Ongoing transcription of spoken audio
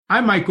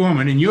I'm Mike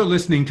Gorman, and you're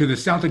listening to the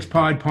Celtics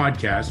Pod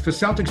podcast for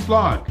Celtics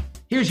Blog.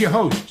 Here's your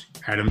host,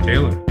 Adam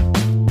Taylor.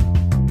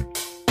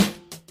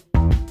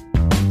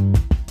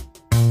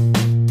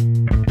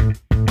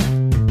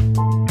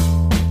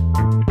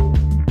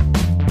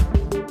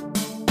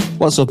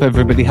 What's up,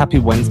 everybody? Happy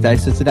Wednesday.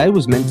 So today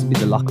was meant to be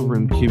the locker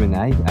room Q&A,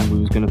 and we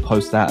was going to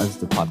post that as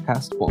the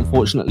podcast. But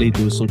unfortunately,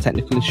 there was some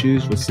technical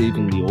issues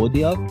receiving the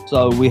audio,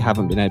 so we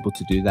haven't been able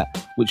to do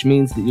that, which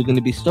means that you're going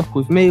to be stuck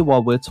with me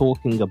while we're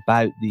talking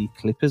about the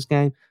Clippers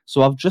game.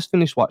 So I've just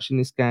finished watching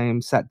this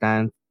game, sat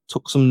down,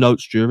 took some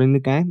notes during the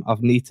game.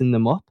 I've neatened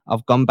them up.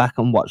 I've gone back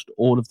and watched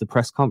all of the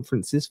press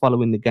conferences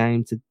following the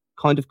game to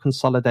kind of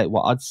consolidate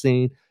what I'd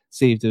seen,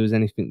 see if there was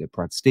anything that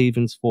Brad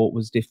Stevens thought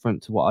was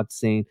different to what I'd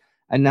seen.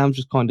 And now I'm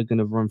just kind of going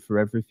to run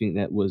through everything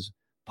that was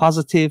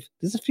positive.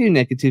 There's a few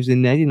negatives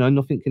in there,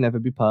 nothing can ever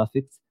be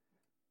perfect.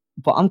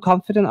 But I'm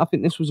confident. I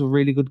think this was a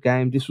really good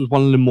game. This was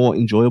one of the more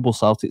enjoyable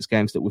Celtics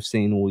games that we've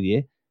seen all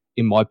year,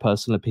 in my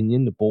personal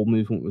opinion. The ball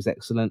movement was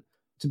excellent.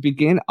 To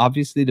begin,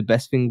 obviously, the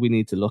best thing we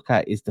need to look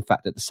at is the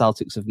fact that the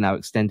Celtics have now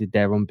extended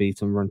their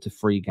unbeaten run to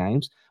 3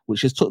 games,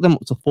 which has took them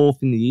up to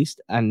 4th in the East,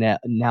 and they're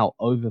now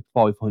over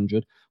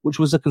 500, which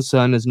was a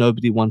concern as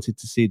nobody wanted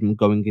to see them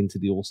going into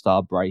the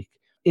All-Star break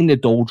in the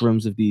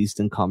doldrums of the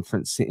Eastern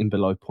Conference, sitting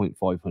below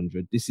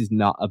 0.500. This is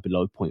not a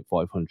below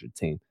 0.500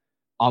 team.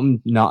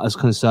 I'm not as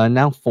concerned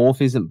now.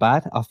 4th isn't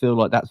bad. I feel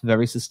like that's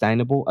very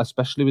sustainable,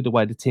 especially with the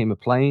way the team are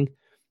playing.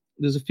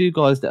 There's a few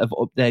guys that have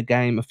upped their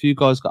game. A few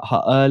guys got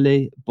hurt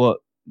early, but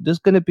there's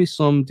going to be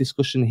some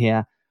discussion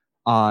here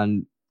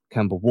on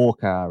Kemba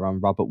Walker,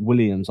 on Robert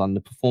Williams, on the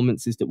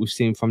performances that we've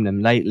seen from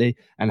them lately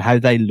and how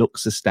they look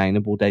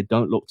sustainable. They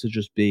don't look to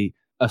just be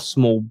a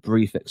small,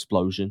 brief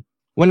explosion.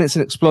 When it's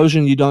an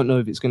explosion, you don't know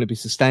if it's going to be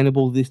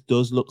sustainable. This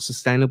does look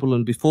sustainable.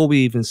 And before we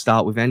even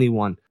start with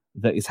anyone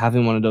that is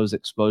having one of those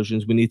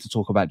explosions, we need to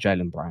talk about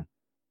Jaylen Brown.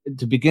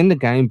 To begin the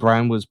game,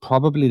 Brown was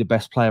probably the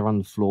best player on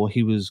the floor.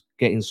 He was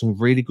getting some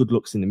really good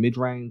looks in the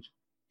mid-range,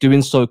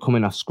 doing so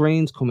coming off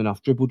screens, coming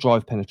off dribble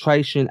drive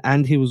penetration,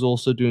 and he was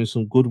also doing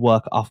some good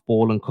work off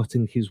ball and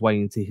cutting his way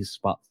into his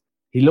spot.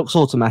 He looks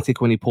automatic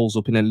when he pulls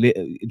up in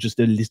just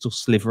a little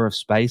sliver of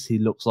space. He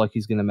looks like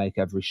he's going to make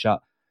every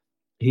shot.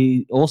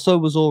 He also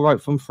was all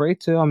right from free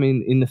too. I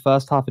mean, in the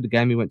first half of the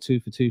game, he went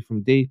 2 for 2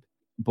 from deep,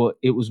 but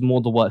it was more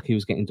the work he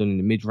was getting done in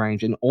the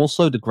mid-range and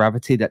also the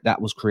gravity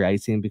that was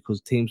creating because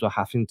teams were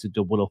having to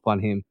double up on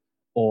him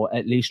or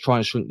at least try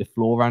and shrink the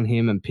floor on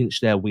him and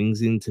pinch their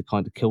wings in to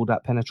kind of kill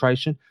that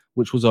penetration,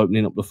 which was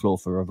opening up the floor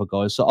for other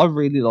guys. So I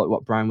really like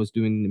what Brown was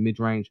doing in the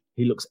mid-range.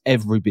 He looks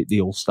every bit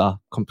the All-Star,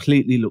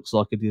 completely looks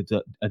like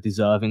a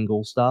deserving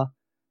All-Star.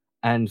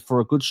 And for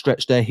a good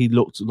stretch there, he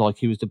looked like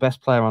he was the best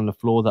player on the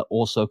floor that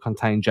also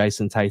contained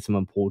Jason Tatum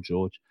and Paul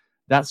George.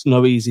 That's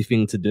no easy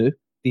thing to do.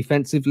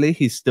 Defensively,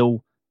 he's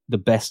still the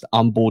best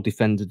on-ball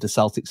defender the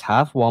Celtics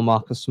have while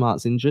Marcus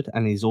Smart's injured,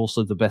 and he's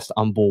also the best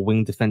on-ball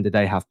wing defender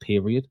they have,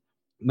 period.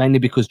 Mainly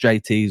because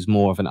JT is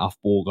more of an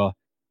off-ball guy.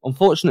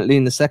 Unfortunately,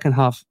 in the second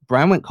half,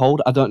 Brown went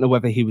cold. I don't know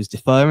whether he was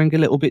deferring a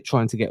little bit,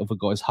 trying to get other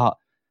guys hot.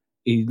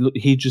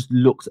 He just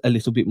looked a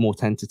little bit more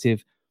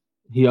tentative.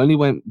 He only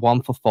went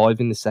 1 for 5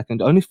 in the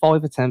second. Only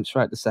 5 attempts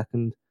throughout the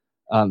second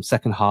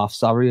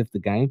half, of the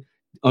game.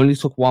 Only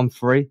took 1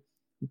 free.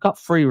 Got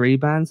 3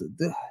 rebounds.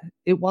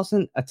 It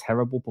wasn't a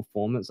terrible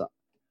performance.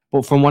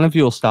 But from one of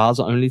your stars,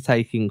 only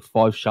taking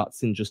 5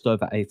 shots in just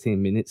over 18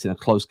 minutes in a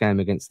close game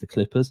against the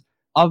Clippers,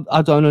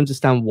 I don't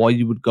understand why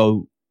you would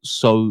go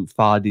so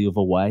far the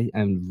other way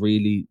and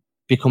really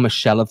become a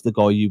shell of the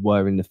guy you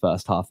were in the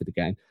first half of the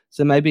game.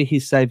 So maybe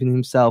he's saving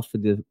himself for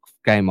the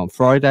game on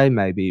Friday.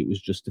 Maybe it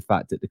was just the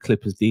fact that the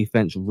Clippers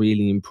defense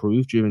really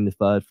improved during the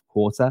third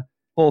quarter.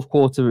 Fourth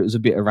quarter, it was a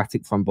bit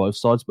erratic from both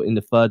sides, but in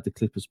the third, the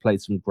Clippers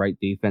played some great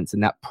defense,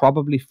 and that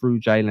probably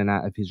threw Jaylen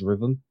out of his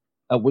rhythm.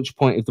 At which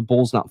point, if the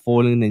ball's not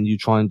falling, then you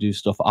try and do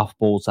stuff off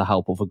ball to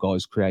help other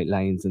guys create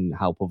lanes and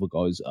help other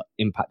guys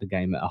impact the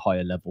game at a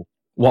higher level.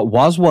 What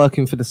was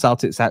working for the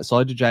Celtics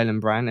outside of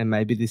Jaylen Brown, and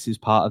maybe this is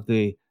part of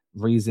the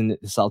reason that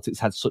the Celtics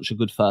had such a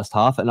good first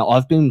half, and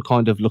I've been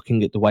kind of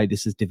looking at the way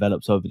this has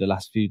developed over the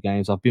last few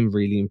games. I've been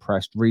really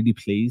impressed, really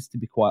pleased, to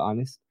be quite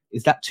honest.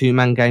 Is that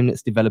 2-man game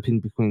that's developing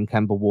between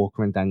Kemba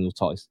Walker and Daniel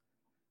Theis.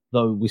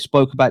 Though we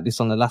spoke about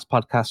this on the last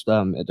podcast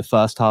at the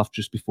first half,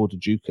 just before the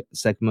Duke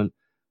segment,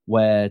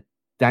 where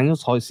Daniel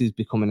Theis has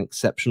become an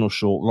exceptional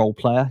short role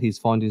player. He's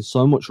finding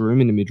so much room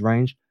in the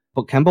mid-range,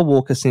 but Kemba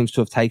Walker seems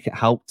to have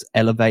helped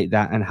elevate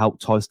that and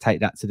helped Theis take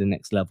that to the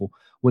next level.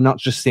 We're not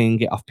just seeing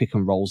it off pick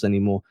and rolls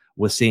anymore.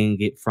 We're seeing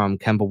it from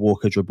Kemba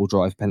Walker dribble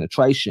drive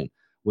penetration.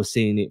 We're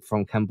seeing it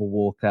from Kemba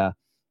Walker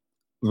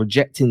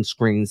rejecting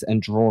screens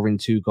and drawing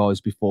 2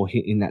 guys before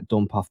hitting that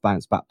dump off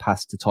bounce back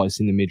pass to Theis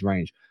in the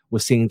mid-range. We're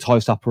seeing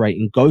Theis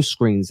operating ghost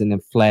screens and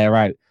then flare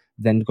out,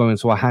 then go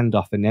into a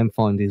handoff and then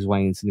find his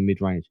way into the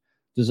mid-range.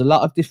 There's a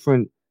lot of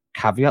different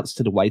caveats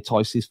to the way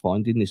Theis is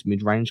finding this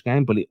mid-range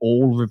game, but it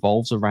all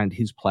revolves around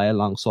his play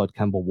alongside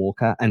Kemba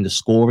Walker and the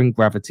scoring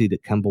gravity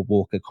that Kemba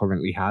Walker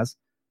currently has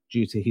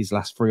due to his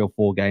last 3 or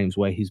 4 games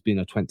where he's been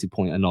a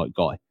 20-point-a-night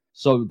guy.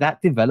 So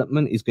that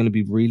development is going to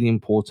be really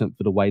important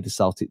for the way the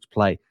Celtics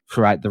play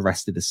throughout the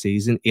rest of the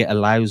season. It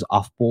allows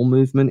off-ball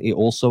movement. It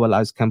also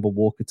allows Kemba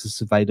Walker to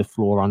survey the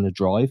floor on the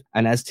drive.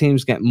 And as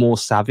teams get more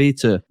savvy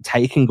to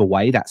taking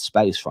away that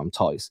space from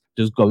Tice,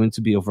 there's going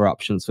to be other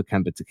options for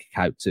Kemba to kick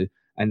out to.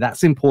 And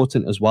that's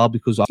important as well,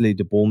 because obviously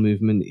the ball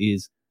movement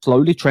is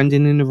slowly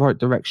trending in the right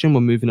direction.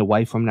 We're moving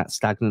away from that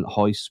stagnant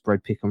high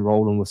spread pick and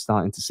roll, and we're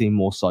starting to see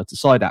more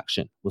side-to-side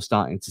action. We're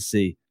starting to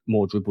see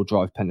more dribble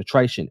drive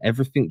penetration.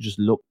 Everything just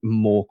looked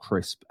more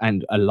crisp.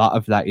 And a lot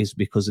of that is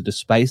because of the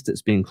space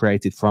that's being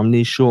created from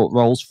these short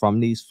rolls, from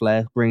these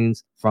flare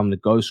screens, from the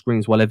go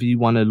screens, whatever you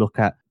want to look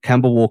at.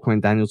 Kemba Walker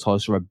and Daniel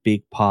Tice are a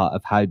big part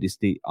of how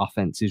the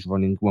offense is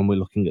running when we're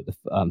looking at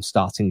the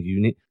starting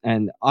unit.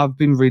 And I've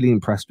been really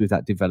impressed with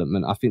that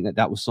development. I think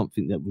that was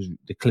something that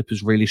the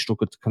Clippers really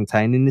struggled to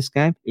contain in this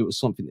game. It was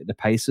something that the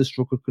Pacers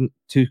struggled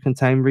to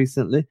contain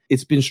recently.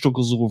 It's been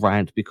struggles all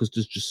around because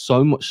there's just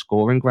so much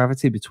scoring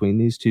gravity between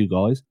these two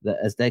guys that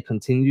as they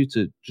continue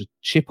to just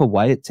chip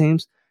away at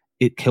teams,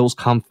 it kills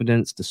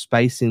confidence. The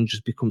spacing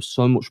just becomes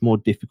so much more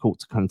difficult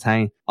to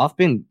contain. I've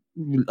been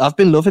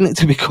loving it,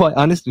 to be quite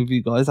honest with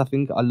you guys. I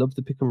think I love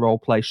the pick and roll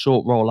play.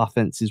 Short roll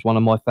offense is one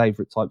of my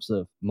favorite types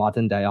of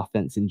modern day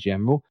offense in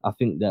general. I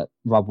think that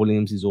Rob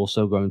Williams is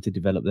also going to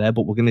develop there,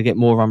 but we're going to get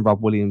more on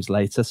Rob Williams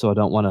later, so I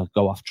don't want to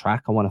go off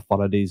track. I want to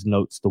follow these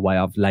notes the way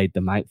I've laid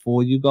them out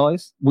for you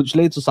guys, which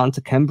leads us on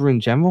to Kemba in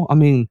general. I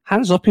mean,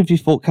 hands up if you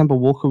thought Kemba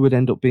Walker would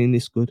end up being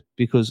this good,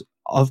 because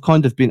I've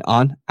kind of been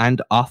on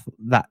and off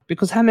that,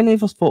 because how many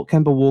of us thought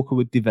Kemba Walker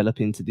would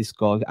develop into this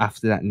guy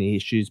after that knee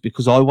issues?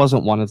 Because I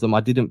wasn't one of them.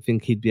 I didn't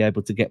think he'd be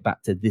able to get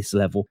back to this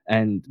level.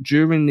 And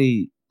during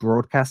the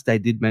broadcast, they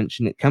did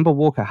mention it. Kemba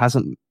Walker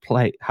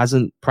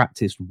hasn't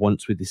practiced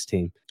once with this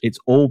team. It's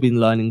all been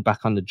learning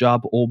back on the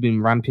job, all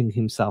been ramping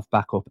himself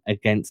back up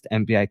against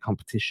NBA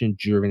competition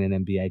during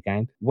an NBA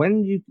game.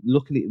 When you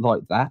look at it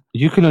like that,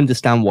 you can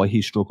understand why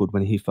he struggled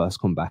when he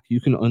first come back. You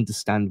can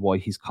understand why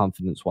his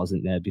confidence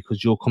wasn't there,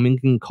 because you're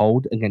coming in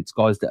cold against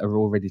guys that are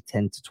already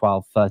 10 to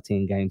 12,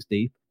 13 games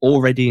deep,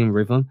 already in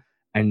rhythm.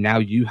 And now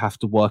you have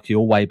to work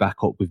your way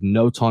back up with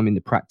no time in the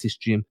practice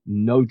gym,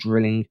 no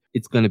drilling.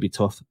 It's going to be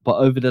tough. But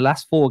over the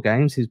last 4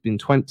 games, he's been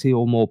 20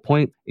 or more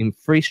points. In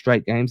 3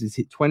 straight games, he's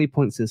hit 20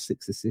 points and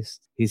 6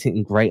 assists. He's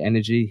hitting great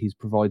energy. He's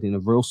providing a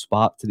real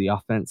spark to the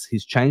offense.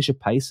 His change of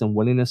pace and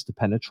willingness to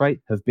penetrate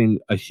have been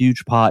a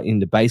huge part in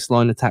the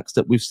baseline attacks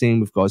that we've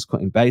seen with guys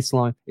cutting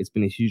baseline. It's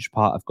been a huge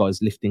part of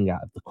guys lifting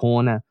out of the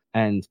corner.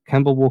 And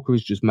Kemba Walker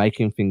is just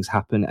making things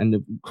happen. And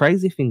the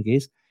crazy thing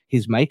is,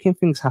 he's making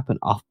things happen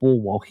off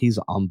ball while he's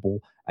on ball.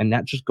 And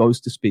that just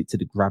goes to speak to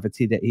the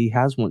gravity that he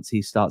has once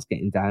he starts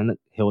getting down at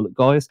hill at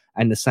guys.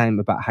 And the same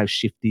about how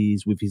shifty he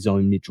is with his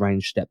own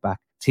mid-range step back.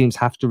 Teams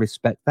have to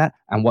respect that.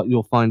 And what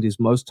you'll find is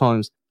most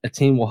times a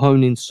team will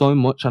hone in so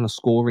much on a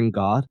scoring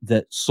guard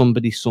that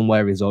somebody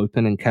somewhere is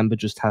open, and Kemba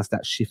just has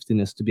that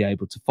shiftiness to be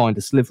able to find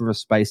a sliver of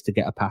space to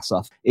get a pass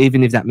off,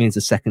 even if that means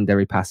a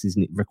secondary pass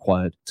isn't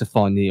required to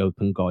find the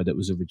open guy that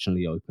was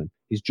originally open.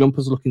 His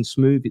jumper's looking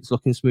smooth. It's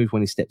looking smooth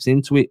when he steps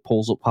into it,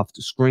 pulls up off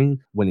the screen.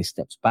 When he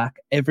steps back,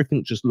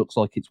 everything just looks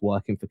like it's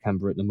working for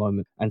Kemba at the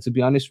moment. And to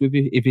be honest with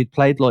you, if he'd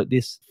played like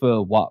this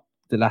for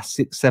the last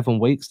 6-7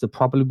 weeks, there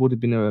probably would have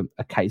been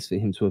a case for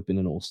him to have been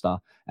an all-star.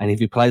 And if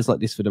he plays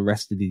like this for the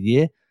rest of the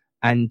year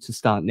and to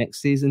start next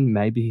season,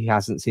 maybe he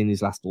hasn't seen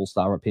his last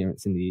all-star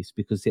appearance in the East,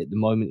 because at the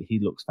moment he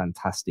looks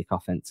fantastic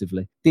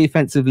offensively.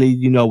 Defensively,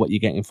 you know what you're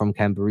getting from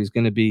Kemba. He's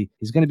going to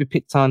be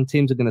picked on.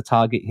 Teams are going to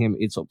target him.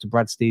 It's up to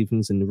Brad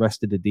Stevens and the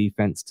rest of the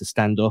defense to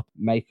stand up,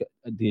 make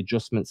the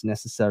adjustments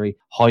necessary,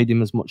 hide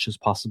him as much as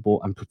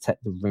possible, and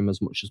protect the rim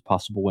as much as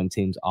possible when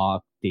teams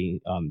are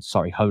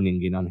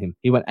honing in on him.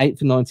 He went 8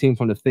 for 19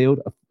 from the field,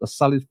 a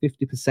solid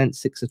 50%,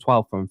 6 for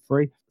 12 from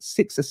 3,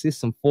 6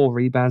 assists and 4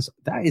 rebounds.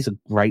 That is a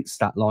great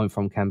stat line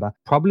from Kemba.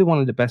 Probably one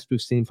of the best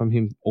we've seen from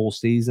him all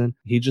season.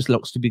 He just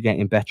looks to be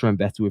getting better and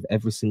better with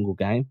every single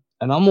game.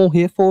 And I'm all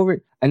here for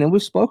it. And then we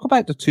spoke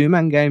about the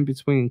 2-man game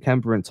between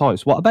Kemba and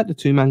Tice. What about the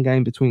 2-man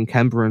game between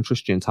Kemba and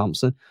Tristan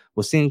Thompson?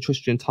 We're seeing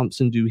Tristan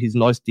Thompson do his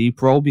nice deep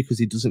roll because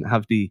he doesn't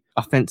have the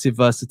offensive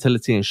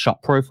versatility and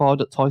shot profile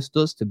that Tice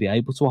does to be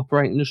able to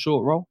operate in a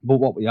short roll. But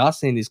what we are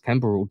seeing is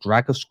Kemba will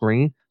drag a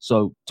screen.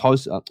 So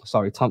Thompson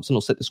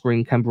will set the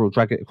screen, Kemba will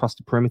drag it across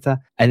the perimeter,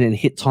 and then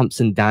hit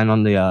Thompson down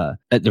on the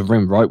at the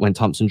rim, right? When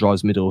Thompson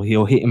drives middle,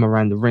 he'll hit him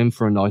around the rim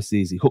for a nice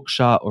easy hook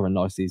shot or a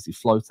nice easy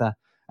floater.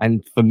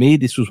 And for me,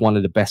 this was one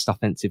of the best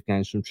offensive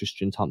games from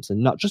Tristan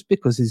Thompson, not just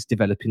because he's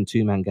developing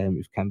 2-man game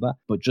with Kemba,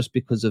 but just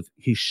because of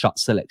his shot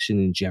selection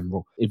in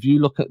general. If you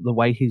look at the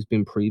way he's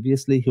been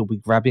previously, he'll be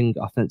grabbing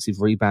offensive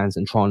rebounds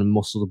and trying to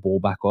muscle the ball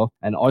back up.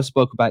 And I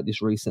spoke about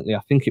this recently.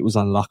 I think it was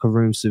on Locker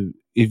Room. So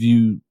if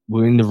you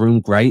were in the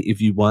room, great.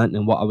 If you weren't,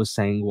 then what I was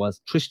saying was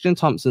Tristan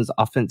Thompson's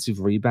offensive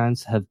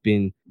rebounds have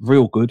been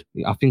real good.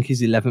 I think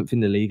he's 11th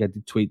in the league. I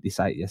did tweet this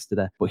out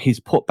yesterday, but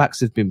his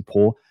putbacks have been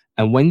poor.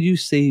 And when you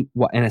see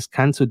what Enes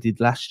Kanter did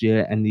last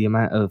year and the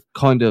amount of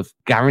kind of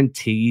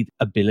guaranteed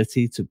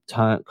ability to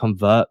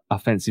convert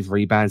offensive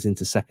rebounds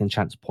into second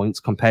chance points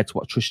compared to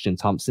what Tristan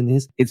Thompson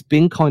is, it's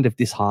been kind of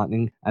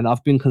disheartening. And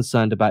I've been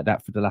concerned about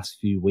that for the last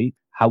few weeks.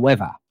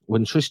 However,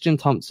 when Tristan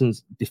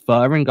Thompson's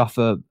deferring off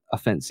a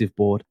offensive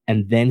board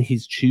and then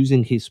he's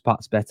choosing his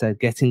spots better,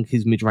 getting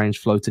his mid-range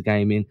floater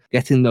game in,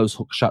 getting those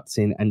hook shots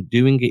in and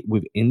doing it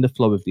within the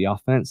flow of the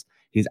offense,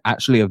 he's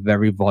actually a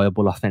very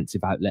viable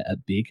offensive outlet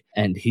at big.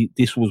 And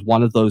this was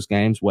one of those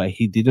games where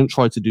he didn't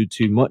try to do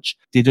too much,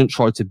 didn't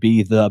try to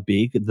be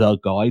the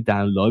guy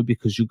down low,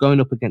 because you're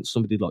going up against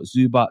somebody like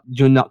Zubac,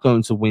 you're not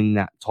going to win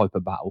that type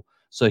of battle.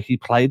 So he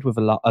played with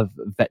a lot of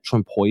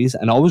veteran poise,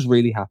 and I was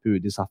really happy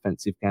with this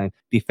offensive game.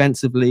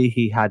 Defensively,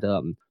 he had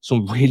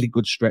some really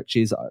good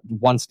stretches.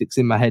 One sticks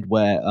in my head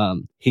where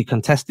he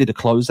contested a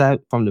closeout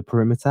from the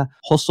perimeter,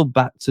 hustled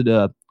back to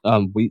the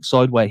weak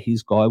side where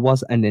his guy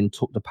was, and then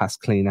took the pass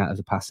clean out of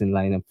the passing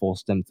lane and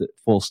forced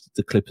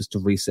the Clippers to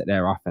reset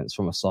their offense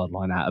from a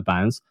sideline out of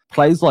bounds.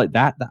 Plays like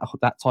that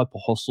type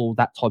of hustle,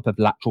 that type of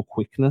lateral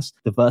quickness,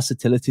 the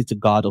versatility to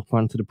guard up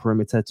onto the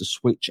perimeter, to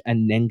switch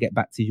and then get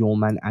back to your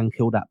man and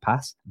kill that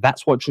pass.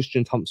 That's why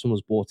Tristan Thompson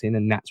was brought in,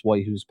 and that's why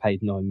he was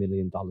paid $9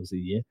 million a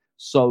year.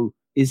 So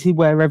is he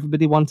where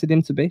everybody wanted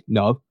him to be?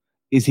 No.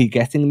 Is he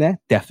getting there?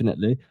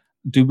 Definitely.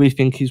 Do we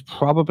think he's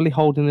probably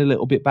holding a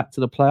little bit back to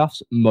the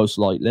playoffs? Most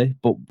likely.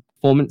 But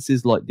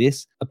performances like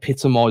this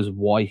epitomise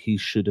why he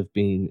should have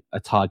been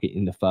a target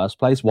in the first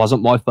place.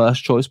 Wasn't my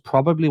first choice.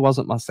 Probably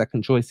wasn't my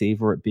second choice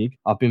either at big.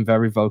 I've been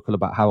very vocal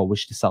about how I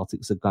wish the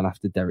Celtics had gone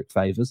after Derek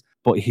Favors.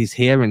 But he's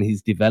here and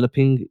he's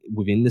developing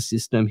within the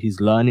system. He's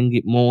learning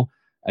it more.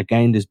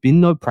 Again, there's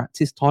been no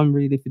practice time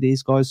really for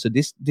these guys. So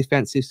this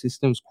defensive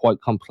system is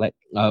quite complex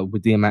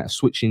with the amount of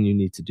switching you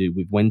need to do,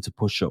 with when to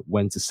push up,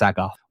 when to sag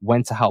off,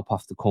 when to help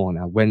off the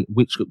corner,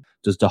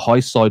 does the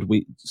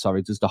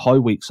high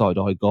weak side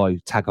guy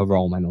tag a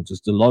roll man, or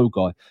does the low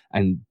guy?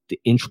 And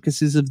the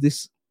intricacies of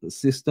this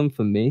system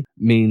for me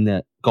mean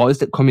that guys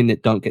that come in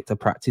that don't get to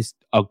practice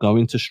are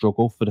going to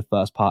struggle for the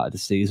first part of the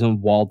season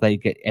while they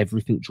get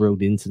everything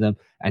drilled into them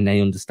and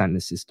they understand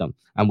the system.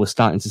 And we're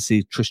starting to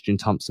see Tristan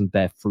Thompson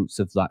bear fruits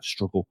of that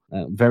struggle.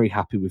 Very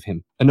happy with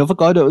him. Another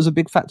guy that was a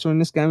big factor in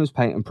this game was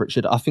Peyton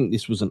Pritchard. I think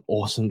this was an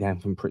awesome game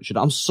from Pritchard.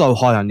 I'm so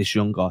high on this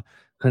young guy,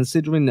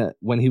 considering that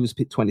when he was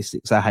picked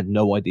 26, I had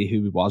no idea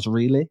who he was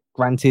really.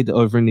 Granted,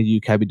 over in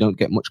the UK, we don't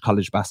get much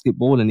college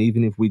basketball, and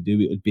even if we do,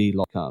 it would be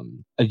like a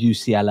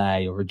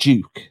UCLA or a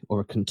Duke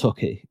or a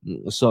Kentucky.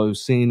 So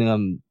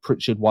seeing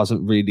Pritchard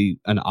wasn't really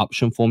an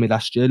option for me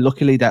last year.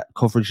 Luckily, that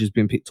coverage has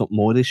been picked up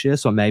more this year,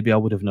 so maybe I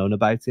would have known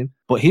about him.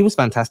 But he was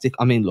fantastic.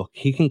 I mean, look,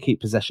 he can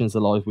keep possessions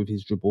alive with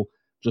his dribble.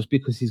 Just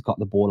because he's got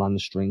the ball on the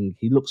string.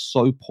 He looks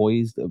so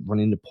poised at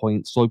running the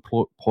point, so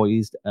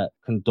poised at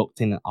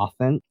conducting an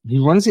offense. He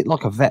runs it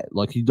like a vet.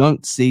 Like, you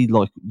don't see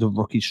like the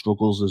rookie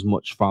struggles as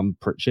much from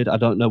Pritchard. I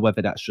don't know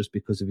whether that's just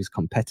because of his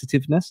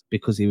competitiveness,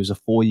 because he was a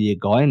 4-year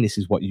guy, and this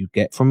is what you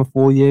get from a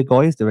 4-year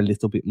guy, is they're a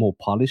little bit more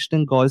polished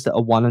than guys that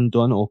are one and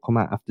done or come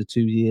out after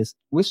 2 years.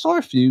 We saw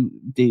a few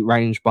deep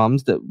range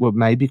bombs that were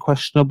maybe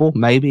questionable,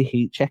 maybe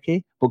heat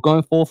checky, but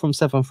going 4 from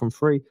 7 from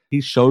 3, he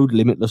showed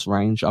limitless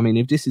range. I mean,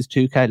 if this is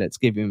 2K, let's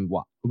give him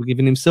what? We're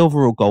giving him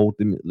silver or gold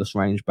limitless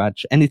range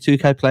badge. Any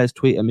 2K players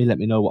tweet at me, let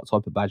me know what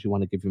type of badge you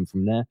want to give him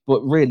from there.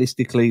 But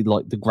realistically,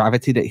 like the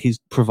gravity that he's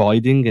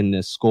providing and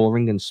the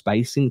scoring and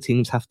spacing,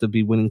 teams have to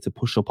be willing to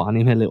push up on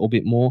him a little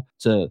bit more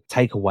to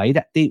take away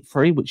that deep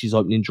three, which is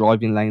opening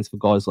driving lanes for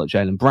guys like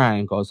Jaylen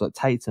Brown, guys like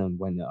Tatum.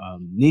 When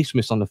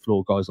Neesmith's on the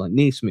floor, guys like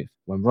Neesmith.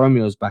 When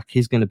Romeo's back,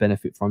 he's going to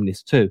benefit from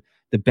this too.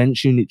 The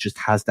bench unit just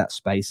has that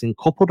spacing.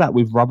 Couple that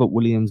with Robert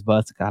Williams'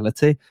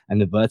 verticality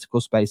and the vertical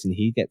spacing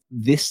he gets,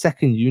 this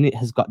second unit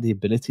has got the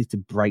ability to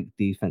break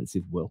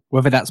defensive will,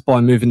 whether that's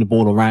by moving the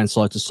ball around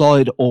side to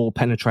side or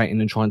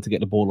penetrating and trying to get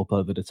the ball up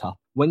over the top.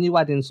 When you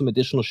add in some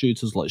additional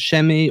shooters like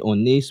Shemi or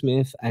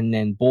Neesmith, and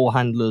then ball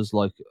handlers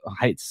like, I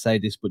hate to say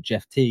this, but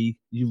Jeff Teague,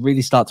 you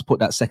really start to put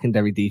that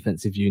secondary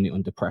defensive unit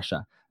under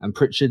pressure. And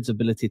Pritchard's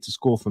ability to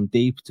score from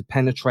deep, to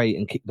penetrate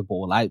and kick the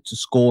ball out, to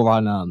score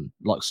on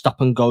like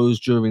stop and goes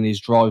during his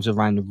drives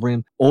around the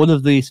rim. All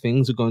of these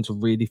things are going to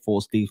really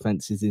force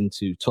defenses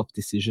into tough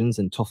decisions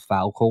and tough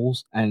foul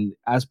calls. And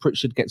as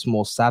Pritchard gets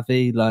more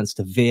savvy, learns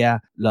to veer,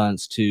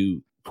 learns to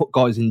put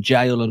guys in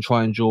jail and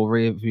try and draw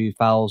rear view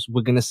fouls,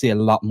 we're going to see a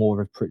lot more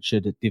of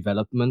Pritchard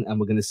development, and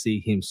we're going to see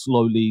him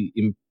slowly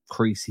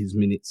increase his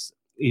minutes,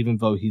 even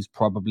though he's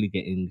probably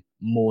getting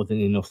more than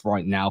enough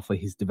right now for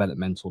his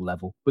developmental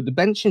level. But the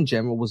bench in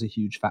general was a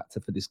huge factor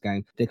for this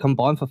game. They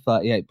combined for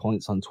 38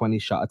 points on 20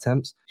 shot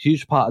attempts.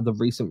 Huge part of the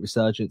recent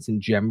resurgence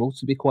in general,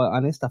 to be quite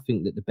honest. I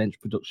think that the bench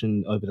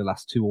production over the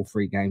last 2 or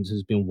 3 games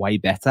has been way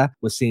better.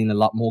 We're seeing a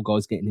lot more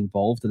guys getting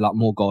involved, a lot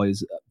more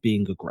guys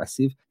being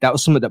aggressive. That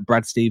was something that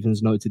Brad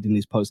Stevens noted in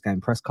his post-game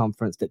press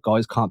conference, that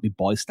guys can't be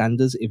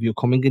bystanders. If you're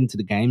coming into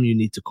the game, you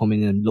need to come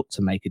in and look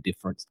to make a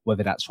difference,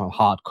 whether that's from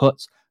hard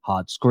cuts,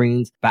 hard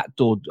screens,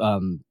 backdoor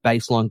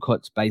baseline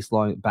cuts,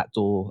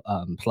 backdoor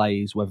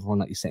plays, whether or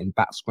not you're setting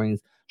back screens.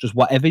 Just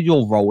whatever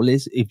your role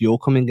is, if you're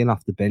coming in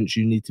off the bench,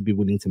 you need to be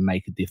willing to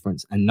make a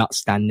difference and not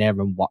stand there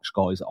and watch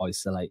guys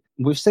isolate.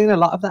 We've seen a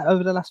lot of that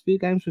over the last few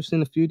games. We've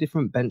seen a few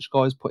different bench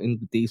guys put in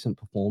decent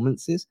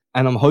performances,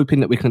 and I'm hoping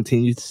that we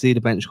continue to see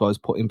the bench guys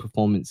put in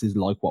performances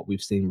like what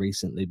we've seen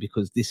recently,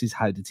 because this is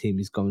how the team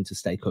is going to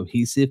stay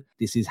cohesive.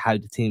 This is how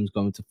the team's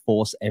going to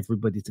force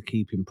everybody to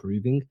keep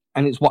improving,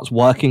 and it's what's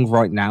working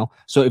right now.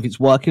 So if it's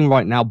working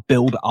right now,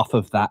 build off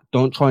of that.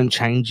 Don't try and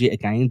change it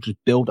again. Just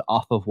build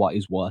off of what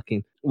is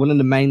working. One of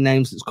the main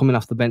names that's coming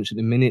off the bench at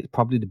the minute,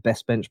 probably the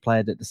best bench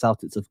player that the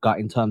Celtics have got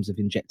in terms of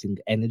injecting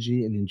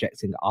energy and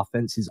injecting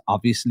offense, is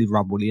obviously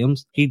Rob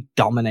Williams. He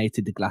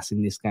dominated the glass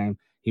in this game.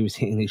 He was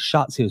hitting his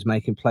shots. He was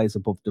making plays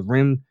above the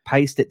rim.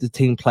 Pace that the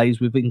team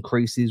plays with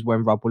increases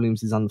when Rob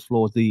Williams is on the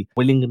floor. The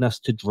willingness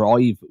to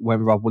drive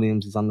when Rob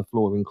Williams is on the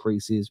floor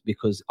increases,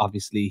 because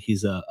obviously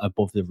he's a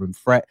above the rim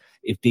threat.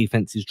 If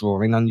defense is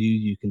drawing on you,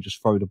 you can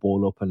just throw the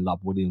ball up and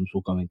Rob Williams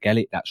will go and get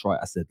it. That's right,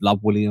 I said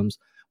Rob Williams.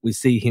 We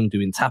see him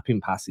doing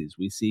tapping passes.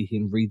 We see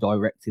him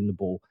redirecting the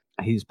ball.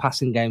 His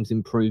passing game's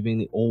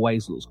improving. It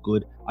always looks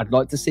good. I'd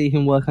like to see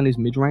him work on his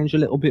mid-range a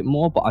little bit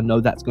more, but I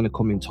know that's going to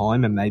come in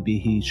time, and maybe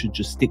he should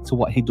just stick to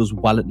what he does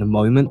well at the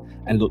moment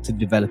and look to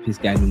develop his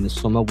game in the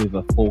summer with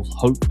a full,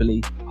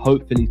 hopefully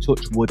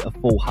touch wood, a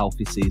full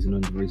healthy season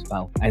under his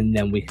belt, and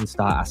then we can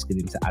start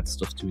asking him to add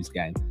stuff to his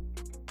game.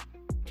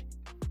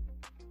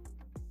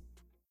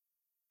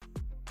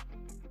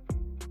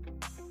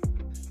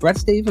 Brad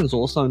Stevens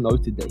also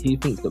noted that he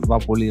thinks that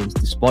Rob Williams,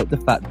 despite the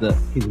fact that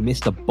he's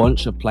missed a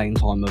bunch of playing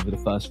time over the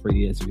first 3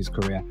 years of his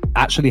career,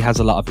 actually has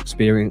a lot of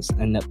experience,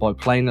 and that by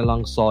playing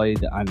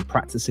alongside and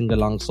practicing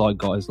alongside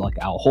guys like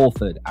Al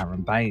Horford,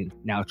 Aaron Bain,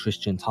 now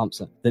Tristan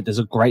Thompson, that there's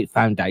a great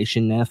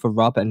foundation there for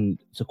Rob. And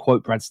to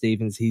quote Brad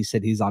Stevens, he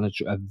said he's on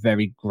a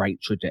very great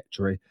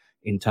trajectory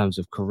in terms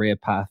of career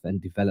path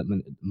and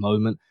development at the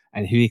moment.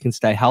 And if he can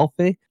stay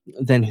healthy,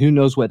 then who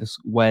knows where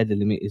the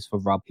limit is for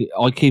Rob.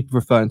 I keep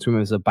referring to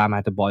him as a Bam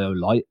Adebayo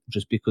light,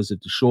 just because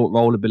of the short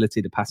roll ability,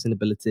 the passing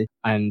ability.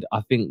 And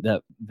I think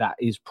that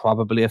is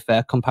probably a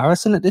fair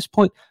comparison at this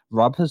point.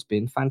 Rob has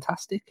been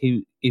fantastic.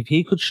 If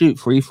he could shoot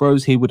free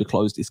throws, he would have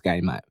closed this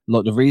game out.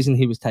 Like, the reason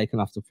he was taken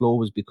off the floor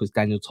was because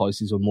Daniel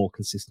Theis is a more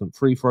consistent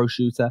free throw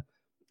shooter.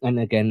 And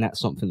again,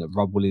 that's something that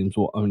Rob Williams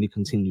will only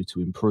continue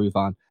to improve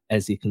on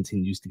as he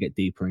continues to get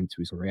deeper into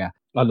his career.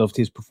 I loved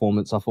his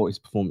performance. I thought his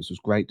performance was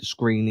great. The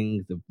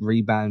screening, the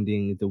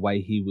rebounding, the way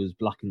he was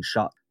blocking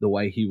shots, the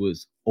way he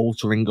was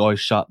altering guys'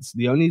 shots.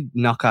 The only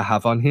knock I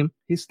have on him,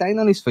 he's staying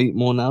on his feet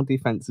more now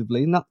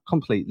defensively. Not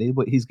completely,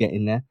 but he's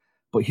getting there.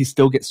 But he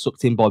still gets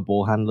sucked in by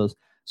ball handlers.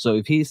 So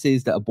if he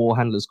sees that a ball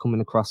handler's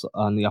coming across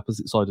on the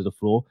opposite side of the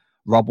floor,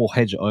 Rob will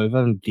hedge over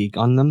and dig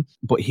on them,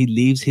 but he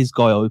leaves his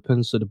guy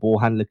open so the ball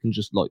handler can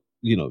just, like,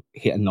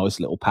 hit a nice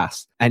little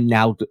pass. And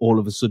now all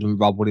of a sudden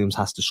Rob Williams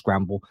has to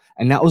scramble.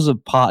 And that was a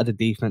part of the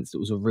defense that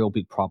was a real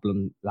big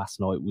problem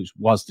last night, which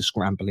was the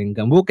scrambling.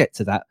 And we'll get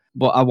to that.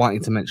 But I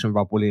wanted to mention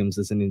Rob Williams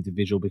as an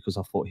individual because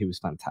I thought he was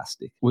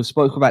fantastic. We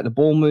spoke about the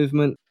ball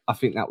movement. I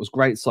think that was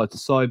great, side to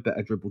side,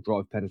 better dribble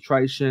drive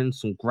penetration,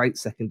 some great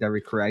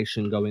secondary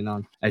creation going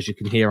on. As you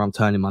can hear, I'm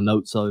turning my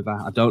notes over.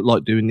 I don't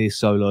like doing these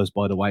solos,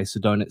 by the way, so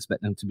don't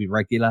expect them to be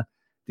regular.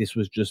 This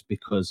was just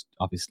because,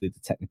 obviously, the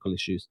technical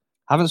issues.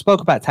 Haven't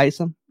spoke about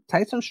Tatum.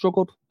 Tatum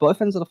struggled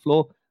both ends of the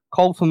floor.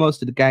 Cold for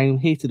most of the game,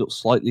 heated up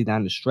slightly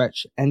down the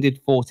stretch, ended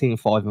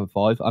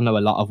 14-5-5. I know a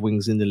lot of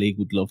wings in the league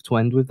would love to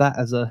end with that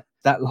as a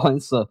stat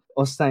line. So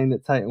us saying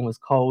that Tatum was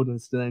cold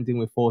and still ending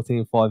with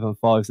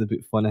 14-5-5 is a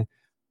bit funny.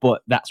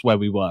 But that's where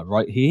we were,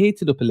 right? He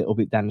heated up a little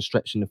bit down the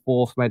stretch in the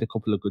fourth, made a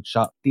couple of good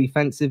shots.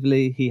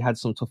 Defensively, he had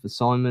some tough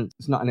assignments.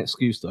 It's not an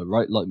excuse though,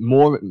 right? Like,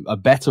 a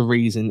better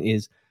reason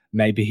is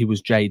maybe he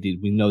was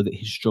jaded. We know that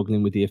he's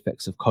struggling with the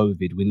effects of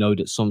COVID. We know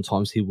that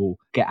sometimes he will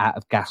get out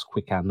of gas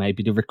quicker.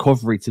 Maybe the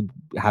recovery to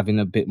having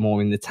a bit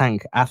more in the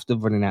tank after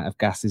running out of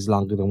gas is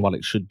longer than what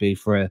it should be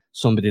for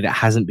somebody that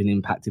hasn't been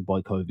impacted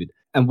by COVID.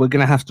 And we're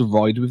going to have to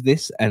ride with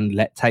this and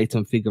let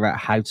Tatum figure out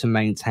how to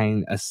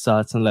maintain a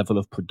certain level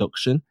of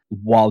production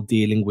while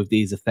dealing with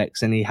these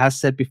effects. And he has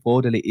said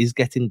before that it is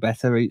getting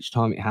better each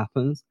time it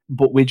happens,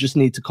 but we just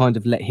need to kind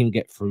of let him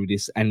get through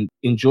this and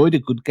enjoy the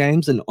good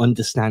games and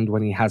understand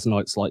when he has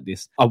nights like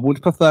this. I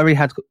would prefer he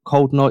had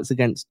cold nights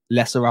against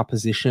lesser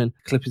opposition.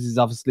 Clippers is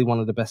obviously one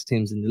of the best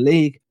teams in the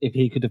league. If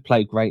he could have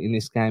played great in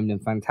this game, then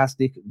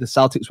fantastic. The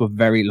Celtics were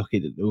very lucky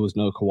that there was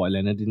no Kawhi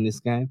Leonard in this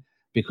game,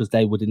 because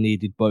they would have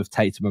needed both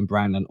Tatum and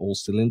Brown on all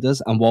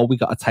cylinders. And while we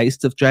got a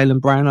taste of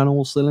Jaylen Brown on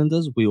all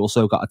cylinders, we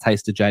also got a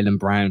taste of Jaylen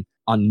Brown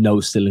on no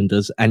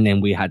cylinders. And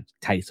then we had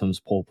Tatum's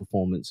poor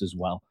performance as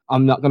well.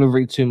 I'm not going to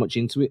read too much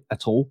into it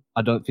at all.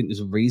 I don't think there's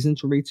a reason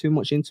to read too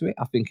much into it.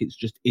 I think it's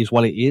just is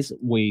what it is.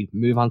 We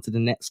move on to the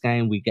next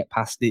game. We get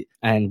past it.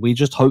 And we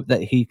just hope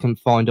that he can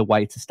find a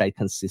way to stay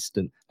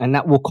consistent. And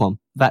that will come.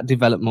 That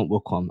development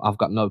will come. I've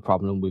got no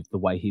problem with the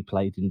way he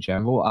played in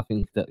general. I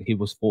think that he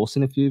was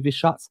forcing a few of his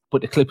shots,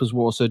 but the Clippers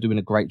were also doing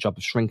a great job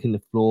of shrinking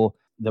the floor.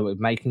 They were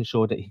making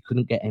sure that he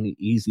couldn't get any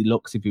easy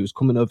looks. If he was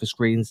coming over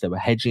screens, they were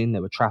hedging,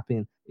 they were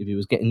trapping. If he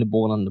was getting the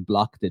ball on the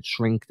block, they'd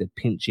shrink, they'd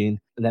pinch in.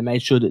 And they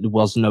made sure that there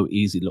was no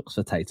easy looks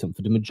for Tatum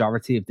for the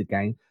majority of the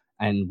game.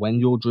 And when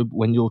you're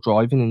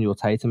driving and you're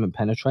Tatum and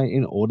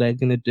penetrating, all they're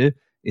going to do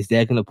is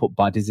they're going to put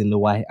bodies in the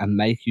way and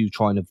make you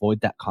try and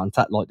avoid that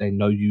contact like they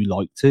know you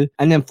like to,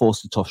 and then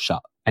force the tough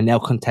shot. And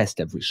they'll contest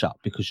every shot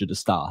because you're the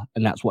star,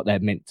 and that's what they're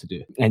meant to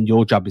do. And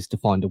your job is to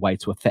find a way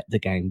to affect the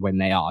game when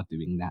they are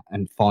doing that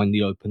and find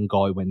the open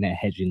guy when they're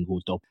hedging or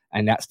double.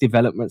 And that's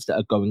developments that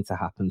are going to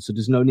happen. So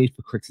there's no need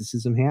for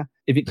criticism here.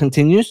 If it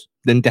continues,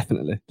 then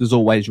definitely there's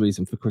always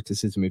reason for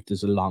criticism if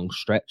there's a long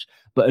stretch.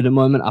 But at the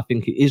moment, I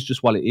think it is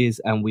just what it is,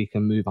 and we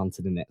can move on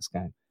to the next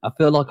game. I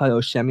feel like I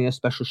owe Shemi a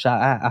special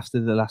shout out after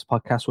the last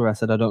podcast where I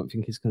said I don't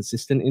think he's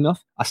consistent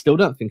enough. I still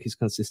don't think he's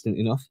consistent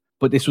enough,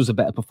 but this was a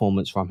better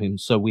performance from him.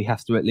 So we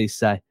have to at least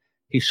say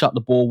he shot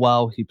the ball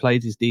well, he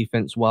played his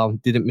defense well,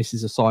 didn't miss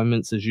his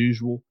assignments as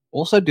usual.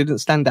 Also didn't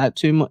stand out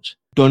too much.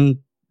 Done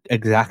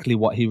exactly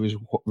what he was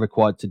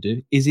required to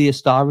do. Is he a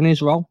star in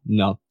his role?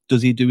 No.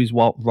 Does he do his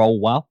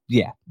role well?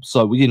 Yeah.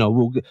 So, I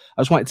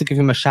just wanted to give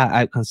him a shout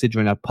out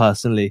considering I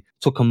personally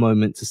took a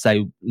moment to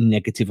say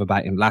negative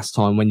about him last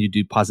time. When you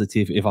do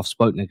positive, if I've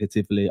spoke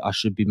negatively, I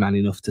should be man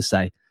enough to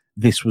say,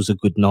 this was a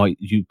good night.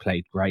 You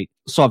played great.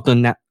 So I've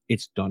done that.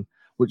 It's done.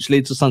 Which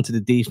leads us on to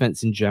the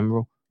defense in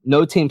general.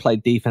 No team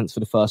played defense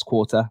for the first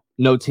quarter.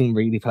 No team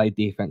really played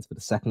defense for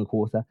the second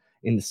quarter.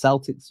 In the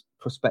Celtics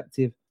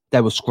perspective,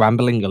 they were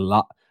scrambling a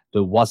lot.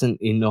 There wasn't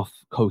enough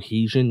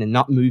cohesion. They're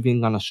not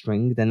moving on a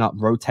string. They're not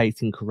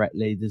rotating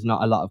correctly. There's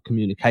not a lot of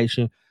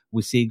communication.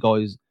 We see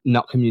guys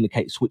not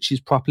communicate switches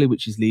properly,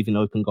 which is leaving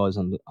open guys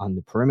on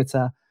the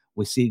perimeter.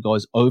 We see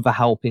guys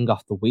over-helping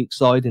off the weak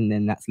side, and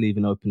then that's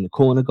leaving open the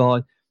corner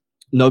guy.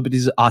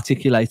 Nobody's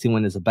articulating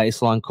when there's a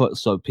baseline cut,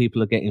 so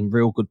people are getting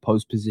real good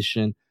post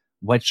position.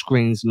 Wedge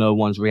screens, no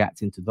one's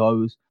reacting to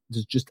those.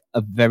 There's just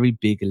a very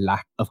big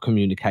lack of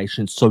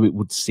communication, so it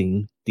would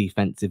seem,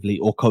 defensively,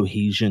 or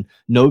cohesion.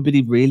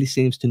 Nobody really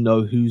seems to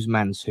know whose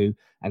man's who,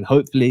 and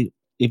hopefully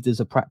if there's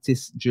a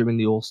practice during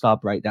the All-Star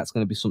break, that's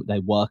going to be something they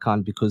work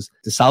on, because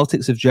the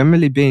Celtics have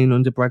generally been,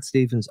 under Brad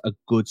Stevens, a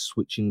good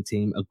switching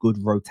team, a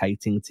good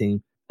rotating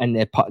team,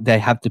 and they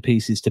have the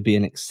pieces to be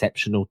an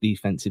exceptional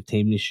defensive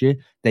team this year.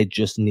 They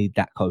just need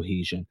that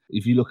cohesion.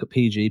 If you look at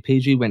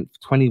PG went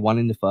 21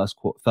 in the first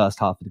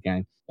half of the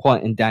game,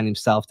 quieting down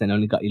himself, then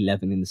only got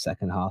 11 in the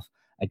second half.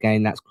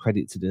 Again, that's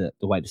credit to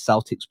the way the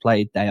Celtics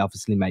played. They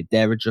obviously made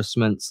their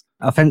adjustments.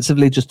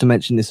 Offensively, just to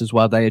mention this as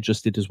well, they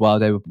adjusted as well.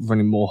 They were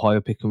running more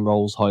higher pick and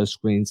rolls, higher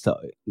screens to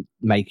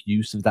make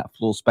use of that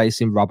floor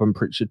spacing Rob and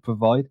Pritchard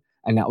provide.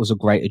 And that was a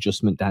great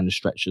adjustment down the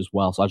stretch as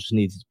well. So I just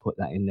needed to put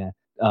that in there.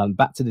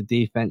 Back to the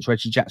defense,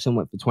 Reggie Jackson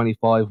went for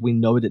 25. We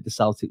know that the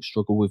Celtics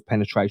struggle with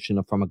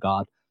penetration from a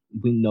guard.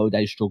 We know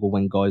they struggle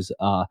when guys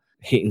are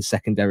hitting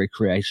secondary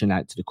creation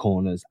out to the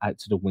corners, out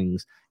to the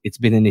wings. It's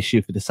been an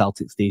issue for the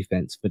Celtics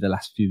defense for the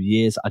last few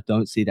years. I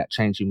don't see that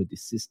changing with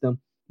this system,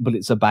 but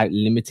it's about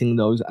limiting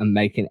those and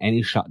making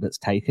any shot that's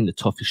taken the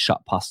toughest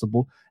shot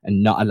possible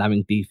and not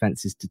allowing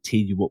defenses to tee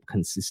you up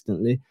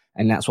consistently.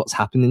 And that's what's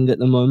happening at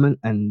the moment.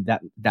 And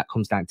that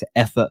comes down to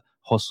effort,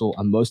 hustle,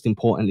 and most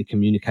importantly,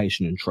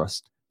 communication and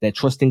trust. They're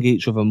trusting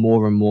each other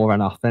more and more on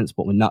offense,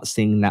 but we're not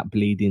seeing that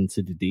bleed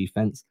into the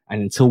defense.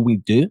 And until we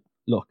do,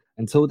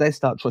 until they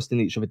start trusting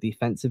each other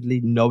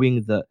defensively,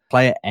 knowing that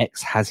player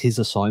X has his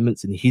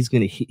assignments and he's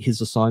going to hit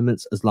his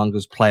assignments as long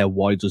as player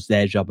Y does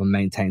their job and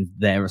maintains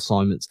their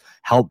assignments,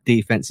 help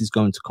defense is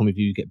going to come if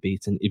you get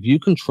beaten. If you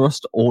can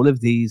trust all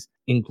of these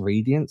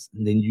ingredients,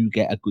 then you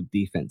get a good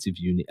defensive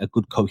unit, a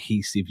good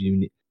cohesive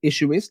unit.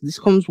 Issue is, this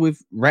comes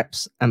with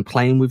reps and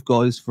playing with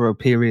guys for a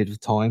period of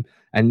time,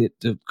 and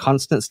the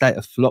constant state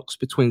of flux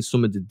between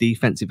some of the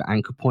defensive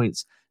anchor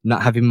points,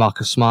 not having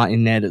Marcus Smart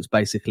in there that's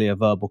basically a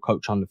verbal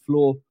coach on the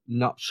floor,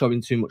 not showing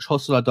too much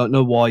hustle. I don't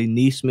know why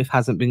Nesmith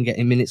hasn't been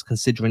getting minutes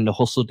considering the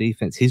hustle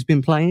defense he's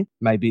been playing.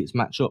 Maybe it's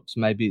matchups.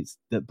 Maybe it's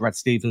that Brad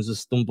Stevens has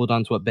stumbled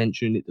onto a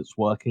bench unit that's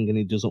working and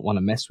he doesn't want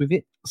to mess with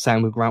it.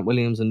 Same with Grant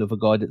Williams, another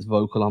guy that's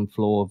vocal on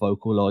floor,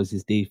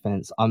 vocalizes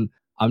defense. I'm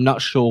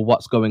not sure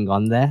what's going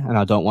on there, and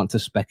I don't want to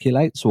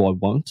speculate, so I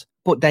won't.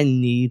 But they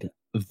need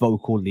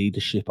vocal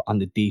leadership on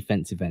the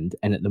defensive end,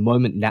 and at the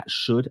moment, that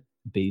should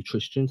be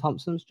Tristan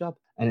Thompson's job.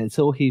 And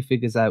until he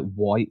figures out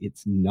why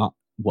it's not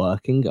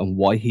working and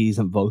why he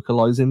isn't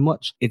vocalizing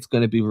much, it's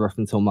going to be rough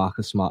until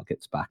Marcus Smart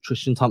gets back.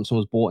 Tristan Thompson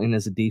was brought in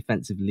as a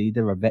defensive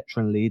leader, a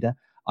veteran leader.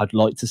 I'd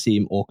like to see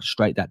him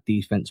orchestrate that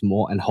defense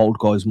more and hold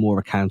guys more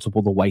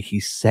accountable the way he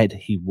said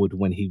he would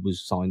when he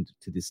was signed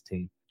to this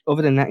team.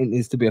 Other than that, it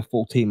needs to be a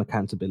full team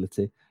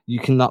accountability. You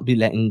cannot be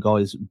letting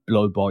guys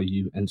blow by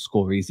you and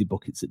score easy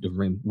buckets at the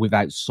rim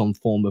without some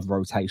form of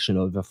rotation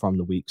over from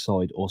the weak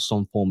side or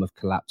some form of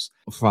collapse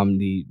from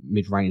the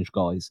mid-range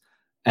guys.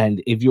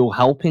 And if you're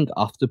helping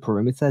off the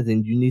perimeter,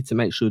 then you need to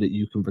make sure that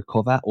you can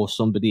recover, or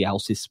somebody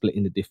else is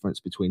splitting the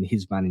difference between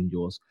his man and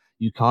yours.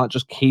 You can't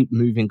just keep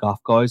moving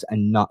off guys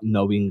and not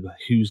knowing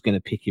who's going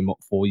to pick him up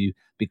for you,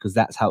 because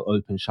that's how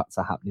open shots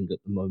are happening at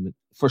the moment.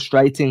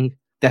 Frustrating.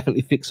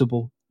 definitely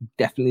fixable.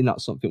 Definitely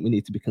not something we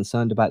need to be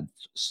concerned about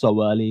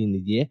so early in the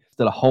year.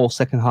 Still a whole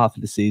second half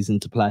of the season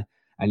to play.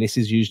 And this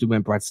is usually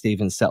when Brad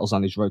Stevens settles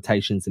on his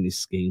rotations and his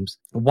schemes.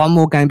 One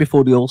more game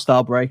before the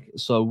All-Star break,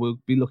 so we'll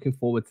be looking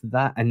forward to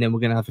that. And then we're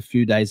going to have a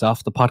few days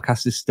off. The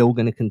podcast is still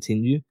going to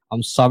continue.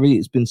 I'm sorry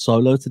it's been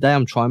solo today.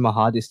 I'm trying my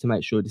hardest to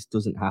make sure this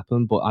doesn't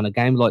happen. But on a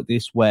game like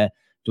this where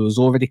there was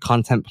already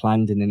content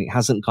planned and then it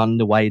hasn't gone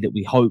the way that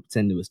we hoped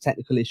and there was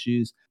technical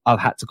issues, I've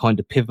had to kind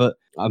of pivot.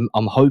 I'm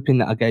hoping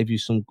that I gave you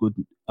some good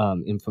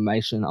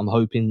information. I'm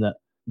hoping that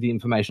the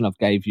information I've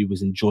gave you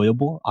was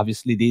enjoyable.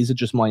 Obviously, these are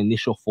just my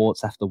initial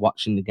thoughts after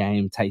watching the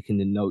game, taking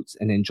the notes,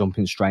 and then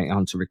jumping straight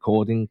onto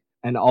recording.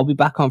 And I'll be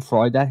back on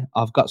Friday.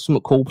 I've got some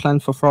cool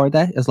planned for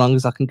Friday. As long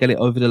as I can get it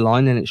over the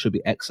line, and it should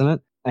be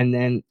excellent. And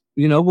then,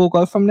 we'll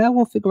go from there.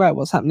 We'll figure out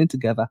what's happening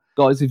together.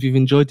 Guys, if you've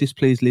enjoyed this,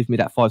 please leave me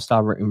that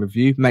 5-star written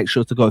review. Make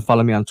sure to go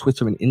follow me on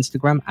Twitter and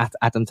Instagram at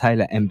Adam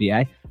Taylor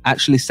NBA.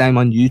 Actually, same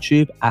on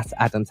YouTube at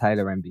Adam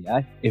Taylor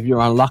NBA. If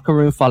you're on Locker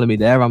Room, follow me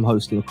there. I'm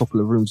hosting a couple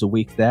of rooms a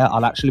week there.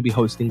 I'll actually be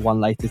hosting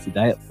one later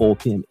today at 4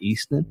 p.m.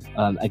 Eastern.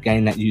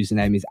 Again, that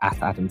username is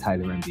at Adam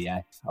Taylor NBA.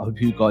 I hope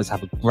you guys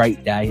have a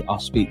great day. I'll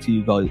speak to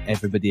you guys,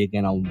 everybody,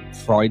 again on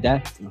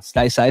Friday.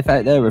 Stay safe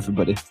out there,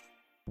 everybody.